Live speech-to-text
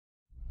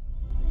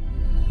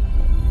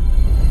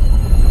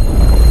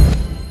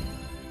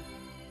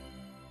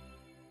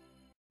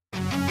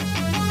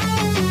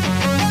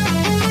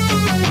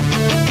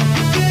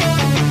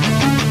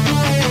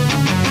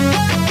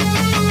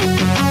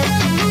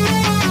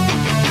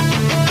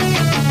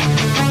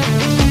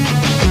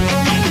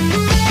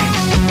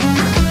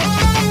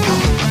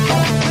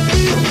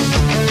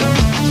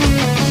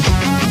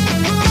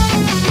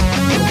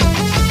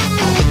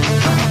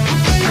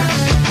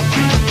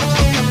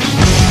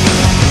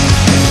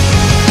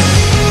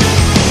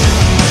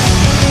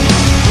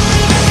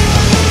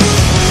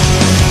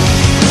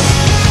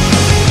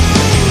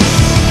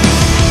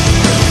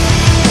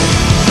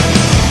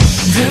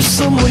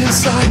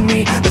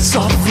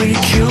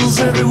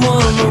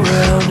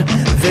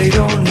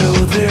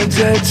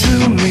dead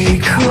to me,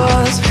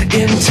 'cause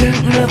intent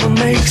never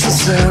makes a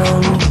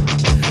sound.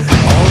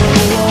 All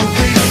along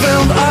they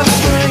found I've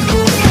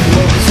strangled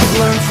lovers who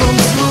learned from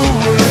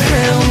slower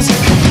hands.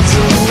 It's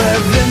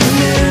 11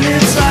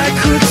 minutes, I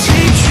could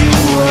teach you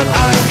what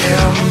I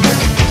am.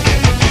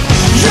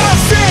 You're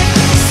sick,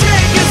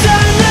 sick as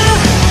I know,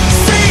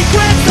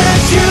 secret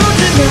that you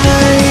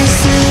deny.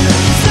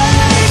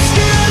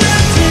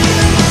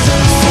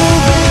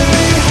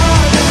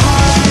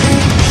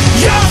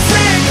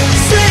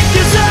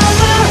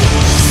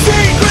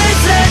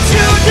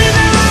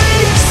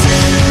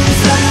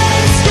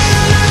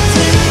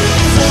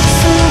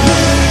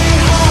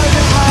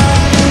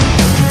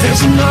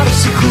 Not a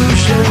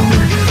seclusion,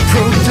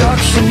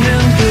 production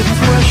and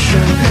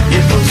depression.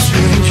 If a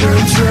stranger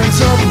turns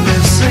up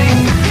missing,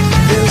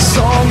 this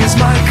song is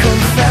my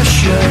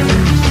confession.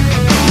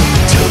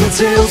 Tell the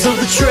tales of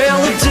the trail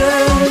of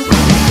death.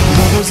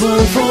 Lovers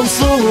learn from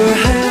slower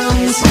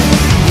hands.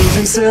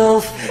 Losing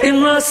self in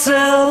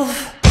myself.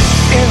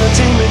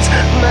 Entertainment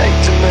night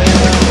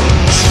demand.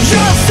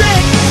 You're